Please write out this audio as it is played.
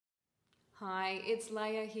Hi, it's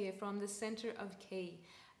Leah here from the Center of Ki,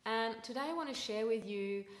 and today I want to share with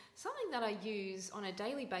you something that I use on a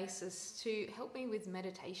daily basis to help me with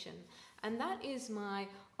meditation, and that is my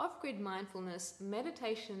Offgrid Mindfulness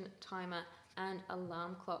Meditation timer and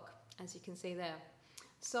alarm clock, as you can see there.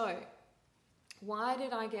 So, why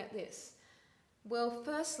did I get this? Well,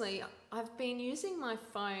 firstly, I've been using my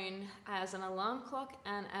phone as an alarm clock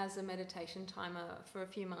and as a meditation timer for a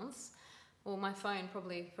few months. Well, my phone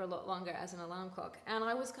probably for a lot longer as an alarm clock. And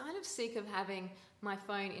I was kind of sick of having my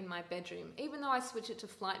phone in my bedroom. Even though I switch it to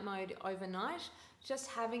flight mode overnight, just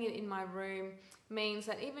having it in my room means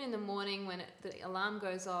that even in the morning when the alarm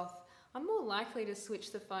goes off, I'm more likely to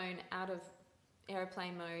switch the phone out of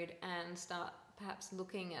airplane mode and start perhaps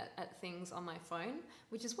looking at things on my phone,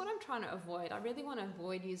 which is what I'm trying to avoid. I really want to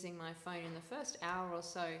avoid using my phone in the first hour or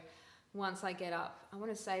so once I get up. I want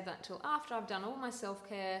to save that till after I've done all my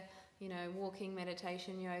self-care, walking,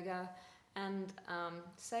 meditation, yoga, and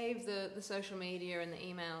save the social media and the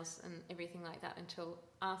emails and everything like that until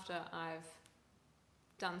after I've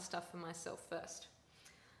done stuff for myself first.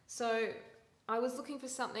 So I was looking for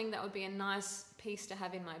something that would be a nice piece to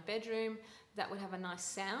have in my bedroom that would have a nice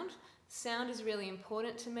sound. Sound is really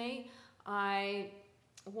important to me. I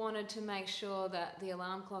wanted to make sure that the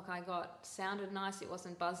alarm clock I got sounded nice, it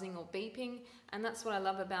wasn't buzzing or beeping, and that's what I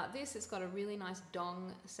love about this. It's got a really nice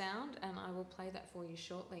dong sound, and I will play that for you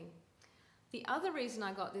shortly. The other reason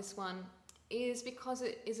I got this one is because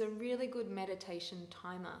it is a really good meditation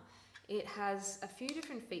timer. It has a few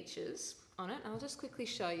different features on it. I'll just quickly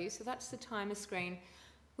show you. So that's the timer screen.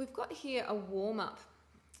 We've got here a warm-up,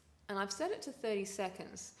 and I've set it to 30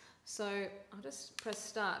 seconds. So I'll just press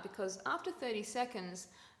start because after 30 seconds,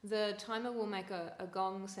 the timer will make a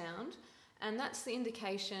gong sound, and that's the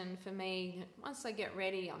indication for me, once I get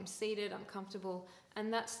ready, I'm seated, I'm comfortable,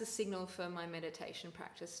 and that's the signal for my meditation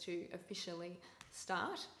practice to officially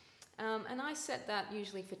start. And I set that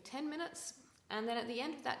usually for 10 minutes, and then at the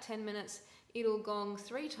end of that 10 minutes, it'll gong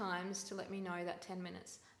 3 times to let me know that 10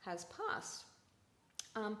 minutes has passed.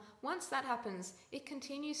 Once that happens, it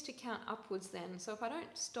continues to count upwards then. So if I don't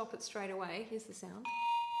stop it straight away, here's the sound.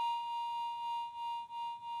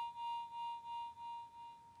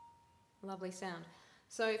 Lovely sound.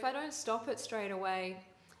 So if I don't stop it straight away,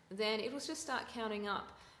 then it will just start counting up.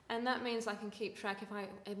 And that means I can keep track. If I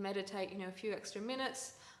meditate, a few extra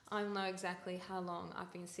minutes, I'll know exactly how long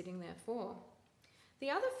I've been sitting there for. The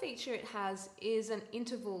other feature it has is an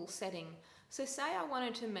interval setting. So say I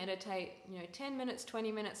wanted to meditate, 10 minutes,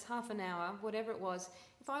 20 minutes, half an hour, whatever it was.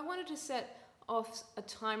 If I wanted to set off a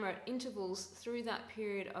timer at intervals through that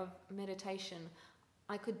period of meditation,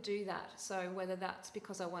 I could do that. So whether that's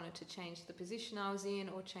because I wanted to change the position I was in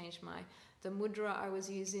or change the mudra I was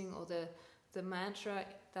using or the mantra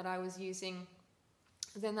that I was using,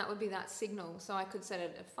 then that would be that signal. So I could set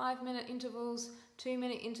it at 5-minute intervals,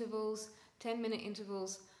 2-minute intervals, 10-minute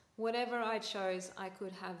intervals, whatever I chose, I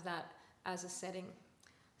could have that as a setting.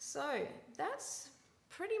 So that's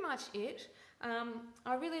pretty much it.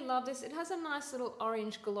 I really love this. It has a nice little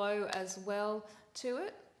orange glow as well to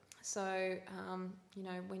it. So,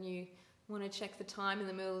 when you want to check the time in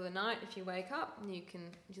the middle of the night, if you wake up, you can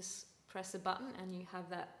just press a button and you have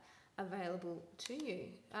that available to you.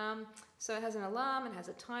 So it has an alarm, it has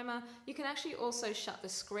a timer. You can actually also shut the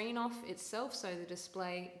screen off itself so the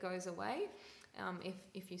display goes away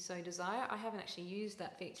if you so desire. I haven't actually used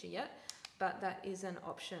that feature yet, but that is an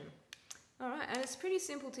option. All right, and it's pretty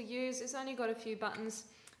simple to use. It's only got a few buttons.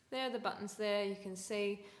 There are the buttons there, you can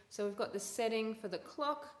see. So we've got the setting for the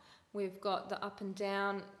clock. We've got the up and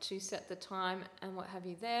down to set the time and what have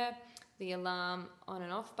you there. The alarm on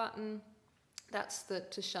and off button. That's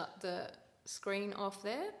to shut the screen off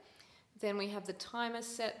there. Then we have the timer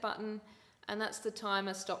set button, and that's the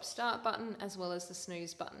timer stop start button as well as the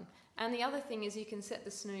snooze button. And the other thing is you can set the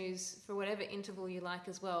snooze for whatever interval you like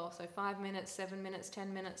as well. So 5 minutes, 7 minutes,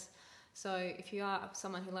 10 minutes. So if you are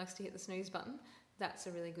someone who likes to hit the snooze button, that's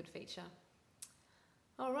a really good feature.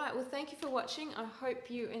 All right, well, thank you for watching. I hope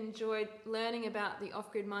you enjoyed learning about the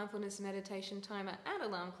Offgrid Mindfulness Meditation timer and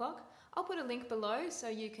alarm clock. I'll put a link below so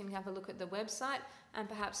you can have a look at the website and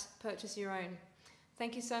perhaps purchase your own.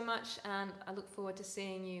 Thank you so much, and I look forward to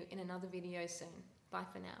seeing you in another video soon. Bye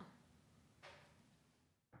for now.